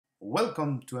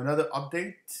Welcome to another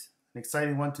update, an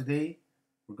exciting one today.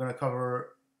 We're going to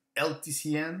cover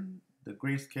LTCN, the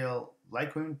Grayscale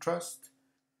Litecoin Trust,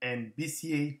 and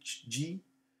BCHG,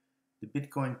 the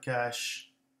Bitcoin Cash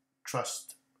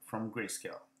Trust from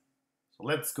Grayscale. So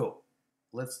let's go.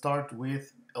 Let's start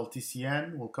with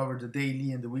LTCN. We'll cover the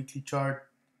daily and the weekly chart,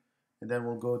 and then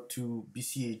we'll go to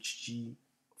BCHG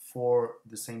for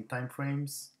the same time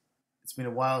frames. It's been a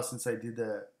while since I did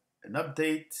an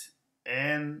update,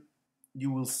 and you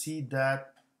will see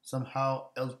that somehow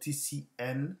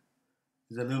LTCN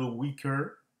is a little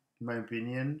weaker, in my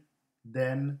opinion,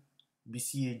 than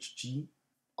BCHG.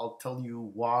 I'll tell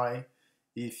you why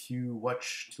if you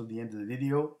watch till the end of the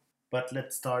video. But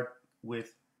let's start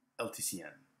with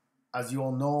LTCN. As you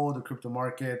all know, the crypto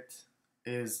market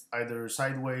is either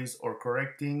sideways or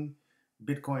correcting.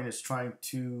 Bitcoin is trying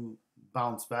to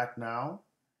bounce back now,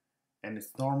 and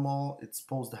it's normal. It's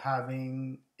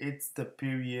post-halving. It's the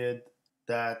period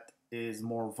that is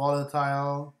more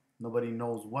volatile. Nobody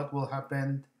knows what will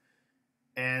happen,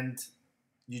 and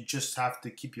you just have to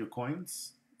keep your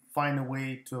coins. Find a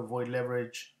way to avoid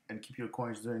leverage and keep your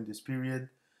coins during this period,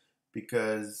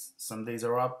 because some days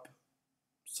are up,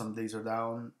 some days are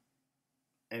down,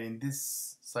 and in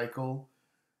this cycle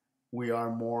we are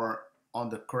more on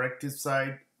the corrective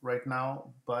side right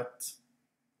now, but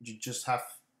you just have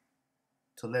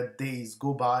to let days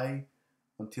go by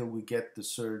until we get the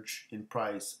surge in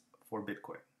price for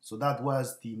Bitcoin. So that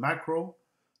was the macro.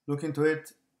 Look into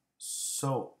it.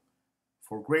 So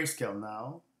for Grayscale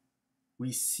now,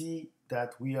 we see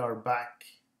that we are back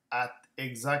at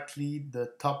exactly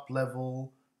the top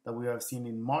level that we have seen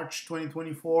in March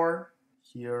 2024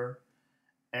 here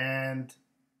and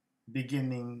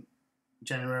beginning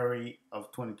January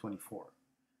of 2024.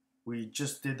 We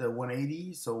just did a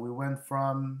 180, so we went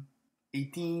from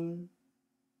 18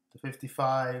 to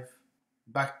 55,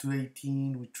 back to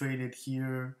 18. We traded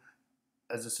here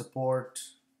as a support,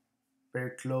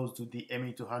 very close to the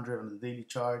MA200 on the daily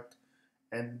chart,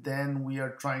 and then we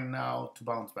are trying now to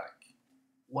bounce back.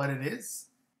 What it is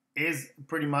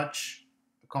pretty much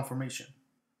a confirmation.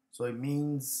 So it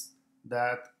means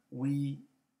that we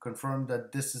confirm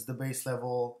that this is the base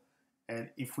level, and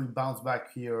if we bounce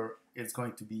back here, it's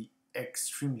going to be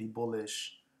extremely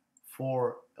bullish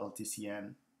for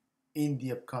LTCN in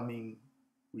the upcoming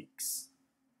weeks.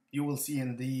 You will see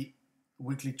in the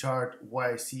weekly chart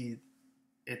why I see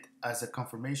it as a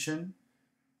confirmation.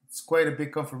 It's quite a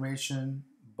big confirmation,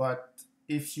 but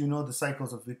if you know the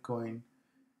cycles of Bitcoin,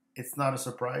 it's not a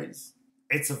surprise.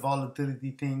 It's a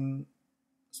volatility thing.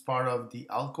 It's part of the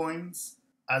altcoins,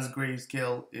 as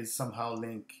Grayscale is somehow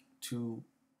linked to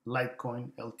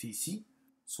Litecoin LTC.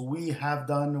 So we have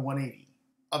done 180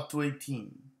 up to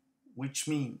 18, which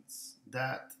means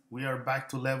that we are back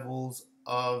to levels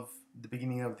of the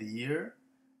beginning of the year.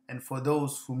 And for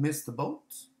those who missed the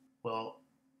boat, well,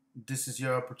 this is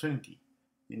your opportunity.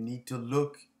 You need to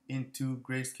look into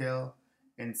Grayscale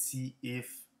and see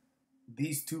if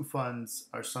these two funds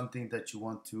are something that you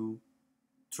want to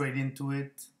trade into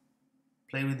it,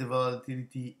 play with the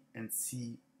volatility, and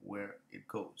see where it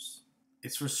goes.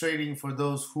 It's frustrating for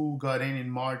those who got in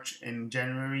March and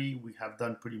January. We have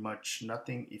done pretty much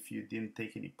nothing if you didn't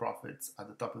take any profits at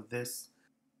the top of this.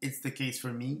 It's the case for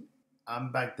me.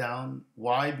 I'm back down.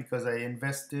 Why? Because I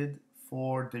invested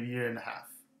for the year and a half.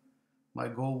 My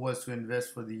goal was to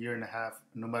invest for the year and a half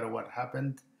no matter what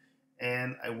happened,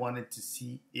 and I wanted to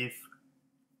see if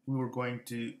we were going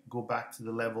to go back to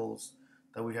the levels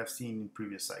that we have seen in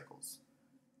previous cycles.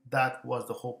 That was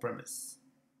the whole premise.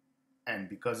 And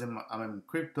because I'm in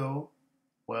crypto,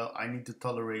 well, I need to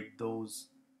tolerate those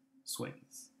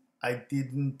swings. I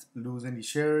didn't lose any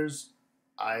shares.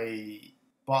 I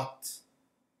bought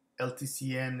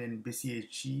LTCN and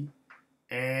BCHG,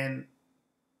 and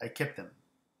I kept them.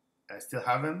 I still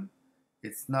have them.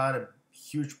 It's not a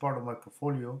huge part of my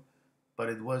portfolio, but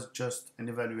it was just an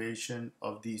evaluation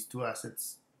of these two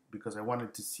assets because I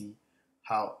wanted to see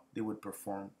how they would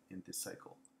perform in this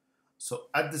cycle. So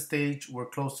at this stage, we're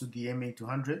close to the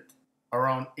MA200,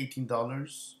 around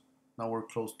 $18. Now we're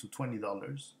close to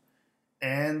 $20.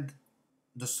 And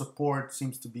the support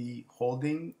seems to be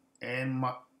holding, and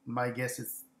my guess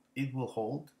is it will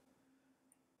hold.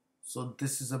 So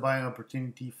this is a buying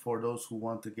opportunity for those who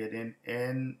want to get in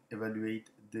and evaluate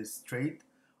this trade.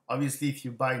 Obviously, if you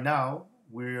buy now,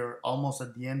 we're almost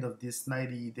at the end of this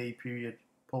 90-day period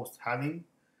post-halving.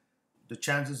 The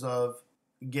chances of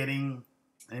getting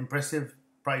an impressive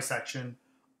price action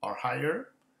are higher.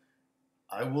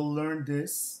 I will learn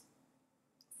this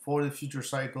for the future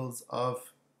cycles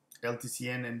of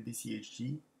LTCN and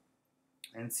BCHG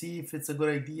and see if it's a good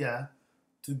idea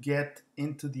to get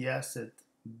into the asset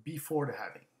before the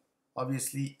halving.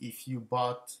 Obviously, if you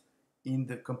bought in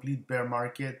the complete bear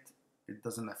market, it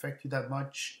doesn't affect you that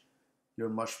much. You're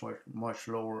much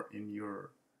lower in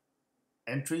your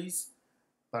entries.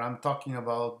 But I'm talking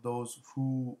about those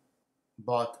who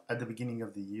bought at the beginning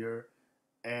of the year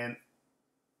and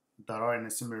that are in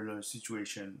a similar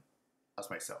situation as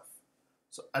myself.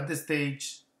 So at this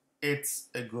stage, it's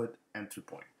a good entry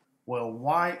point. Well,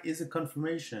 why is a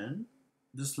confirmation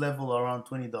this level around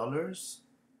 $20?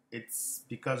 It's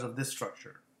because of this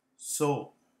structure.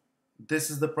 So this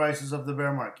is the prices of the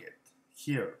bear market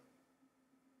here,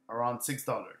 around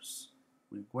 $6.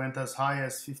 We went as high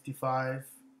as 55,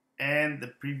 and the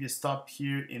previous stop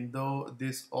here, in though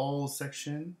this all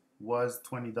section was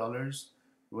 $20,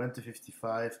 we went to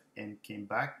 55 and came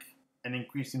back. An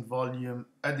increase in volume,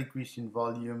 a decrease in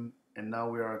volume, and now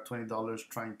we are at $20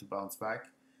 trying to bounce back.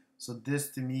 So this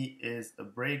to me is a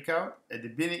breakout, at the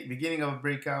beginning of a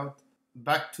breakout,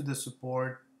 back to the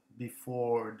support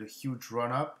before the huge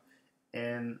run up,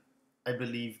 and I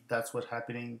believe that's what's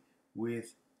happening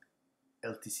with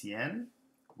LTCN.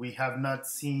 We have not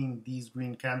seen these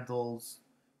green candles,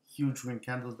 huge green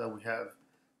candles that we have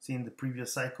seen the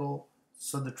previous cycle,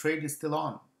 so the trade is still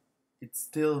on. It's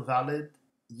still valid.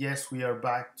 Yes, we are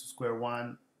back to square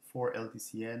one for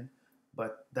LTCN,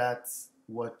 but that's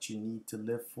what you need to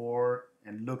live for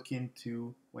and look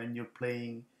into when you're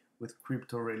playing with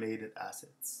crypto related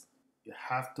assets. You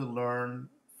have to learn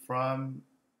from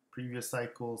previous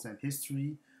cycles and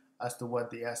history as to what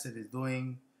the asset is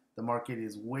doing. The market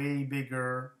is way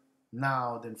bigger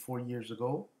now than 4 years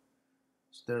ago.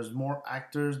 So there's more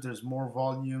actors, there's more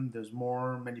volume, there's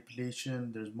more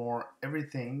manipulation, there's more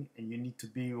everything, and you need to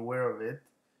be aware of it.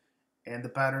 And the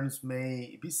patterns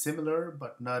may be similar,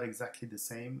 but not exactly the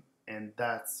same, and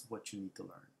that's what you need to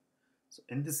learn. So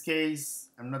in this case,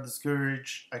 I'm not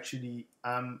discouraged. Actually,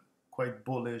 I'm quite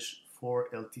bullish for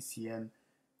LTCN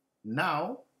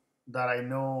now that I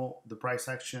know the price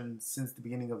action since the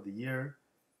beginning of the year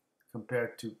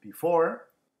compared to before.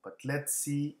 But let's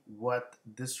see what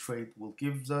this trade will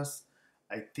give us.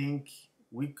 I think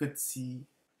we could see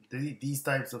these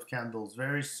types of candles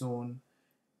very soon.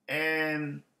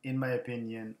 And in my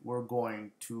opinion, we're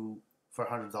going to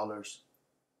 $400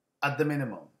 at the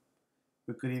minimum.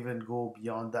 We could even go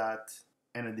beyond that,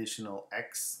 an additional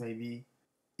X, maybe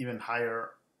even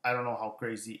higher. I don't know how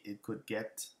crazy it could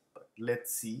get, but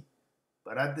let's see.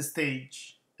 But at this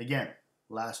stage, again,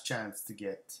 last chance to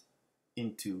get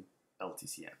into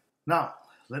LTCN. Now,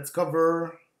 let's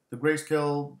cover the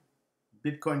Grayscale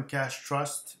Bitcoin Cash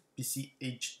Trust,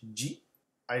 BCHG.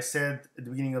 I said at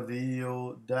the beginning of the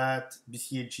video that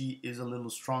BCHG is a little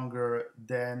stronger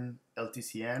than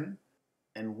LTCN.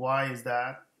 And why is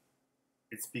that?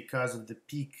 It's because of the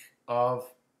peak of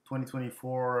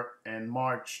 2024 and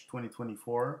March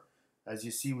 2024. As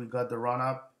you see, we got the run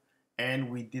up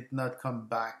and we did not come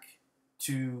back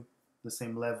to the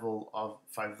same level of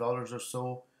 $5 or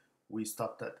so. We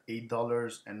stopped at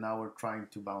 $8 and now we're trying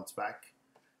to bounce back.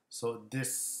 So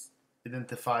this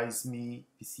identifies me,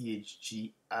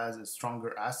 BCHG, as a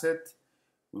stronger asset.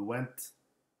 We went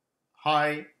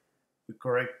high, we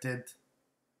corrected,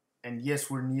 and yes,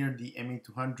 we're near the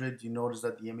MA200. You notice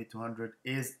that the MA200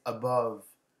 is above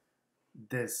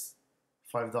this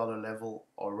 $5 level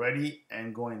already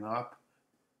and going up.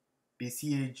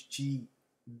 BCHG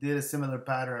did a similar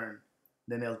pattern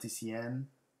than LTCN,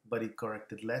 but it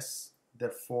corrected less.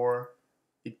 Therefore,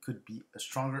 it could be a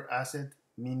stronger asset,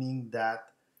 meaning that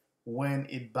when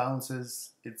it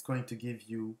bounces, it's going to give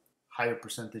you higher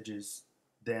percentages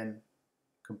than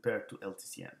compared to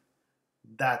LTCN.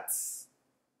 That's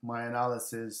my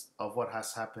analysis of what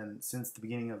has happened since the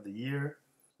beginning of the year.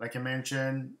 Like I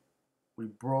mentioned, we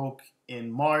broke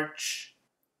in March,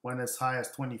 went as high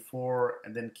as 24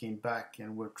 and then came back,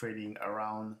 and we're trading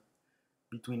around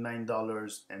between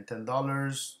 $9 and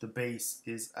 $10. The base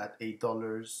is at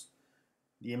 $8.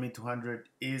 The MA200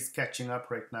 is catching up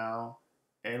right now,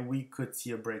 and we could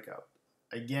see a breakout.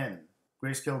 Again,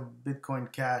 Grayscale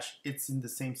Bitcoin Cash, it's in the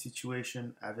same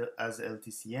situation as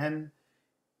LTCN.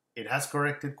 It has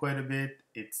corrected quite a bit.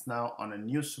 It's now on a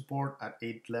new support at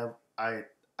 $8,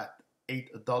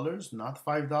 not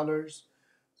 $5.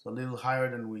 So a little higher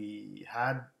than we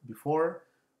had before.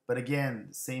 But again,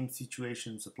 the same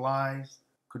situation applies.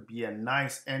 Could be a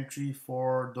nice entry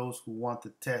for those who want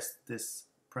to test this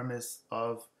premise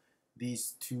of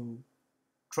these two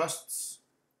trusts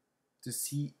to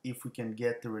see if we can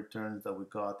get the returns that we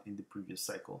got in the previous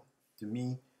cycle. To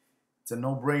me, it's a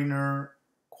no-brainer,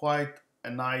 quite a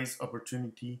nice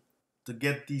opportunity to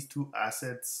get these two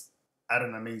assets at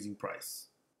an amazing price.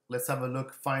 let's have a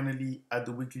look finally at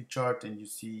the weekly chart, and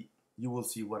you will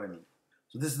see what I mean.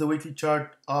 So this is the weekly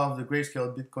chart of the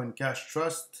Grayscale Bitcoin Cash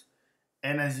Trust,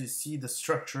 and as you see, the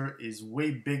structure is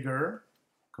way bigger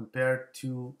compared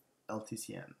to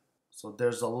LTCN. So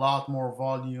there's a lot more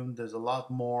volume, there's a lot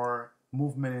more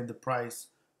movement in the price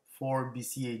for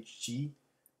BCHG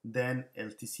than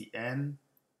LTCN,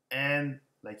 and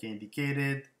like I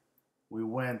indicated, we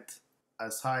went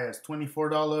as high as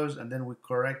 $24 and then we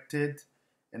corrected.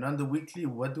 And on the weekly,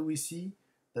 what do we see?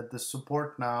 That the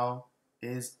support now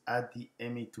is at the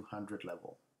MA200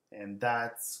 level, and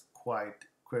that's quite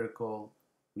critical.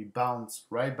 We bounce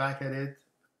right back at it.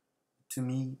 To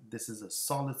me, this is a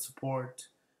solid support.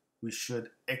 We should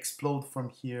explode from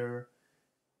here,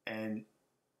 and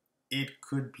it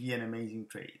could be an amazing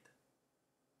trade.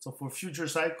 So for future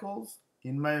cycles,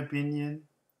 in my opinion,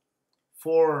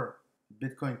 for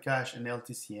Bitcoin Cash and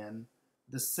LTCN,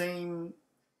 the same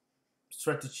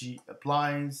strategy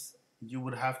applies. You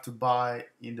would have to buy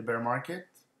in the bear market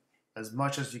as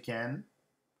much as you can,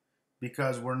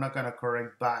 because we're not going to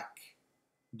correct back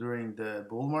during the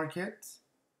bull market.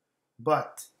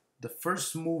 But the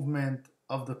first movement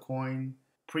of the coin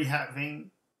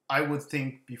pre-halving, I would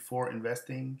think before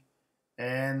investing,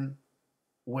 and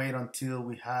wait until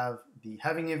we have the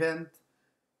halving event,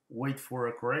 wait for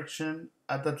a correction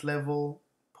at that level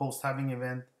post-halving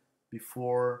event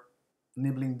before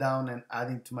nibbling down and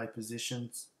adding to my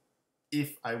positions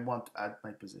if I want to add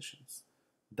my positions.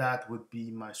 That would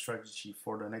be my strategy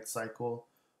for the next cycle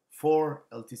for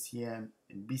LTCN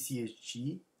and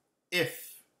BCHG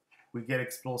if we get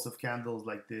explosive candles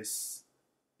like this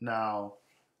now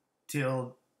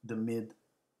till the mid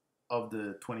of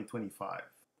the 2025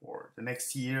 or the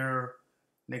next year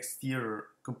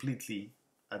completely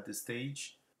at this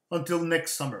stage until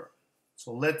next summer.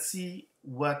 So let's see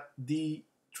what the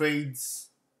trades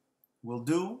will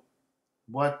do,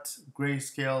 what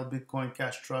Grayscale, Bitcoin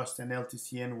Cash Trust, and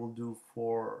LTCN will do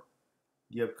for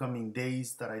the upcoming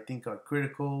days that I think are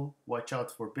critical. Watch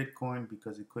out for Bitcoin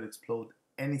because it could explode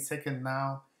any second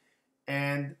now,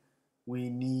 and we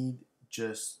need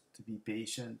just to be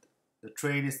patient. The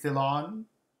trade is still on.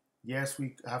 Yes,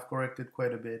 we have corrected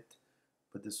quite a bit,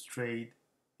 but this trade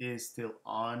is still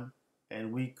on,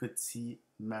 and we could see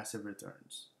massive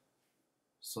returns.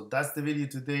 So that's the video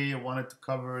today. I wanted to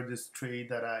cover this trade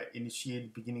that I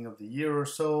initiated beginning of the year or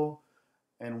so,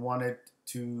 and wanted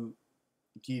to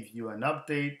give you an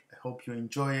update. I hope you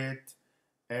enjoy it,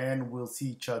 and we'll see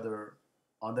each other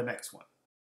on the next one.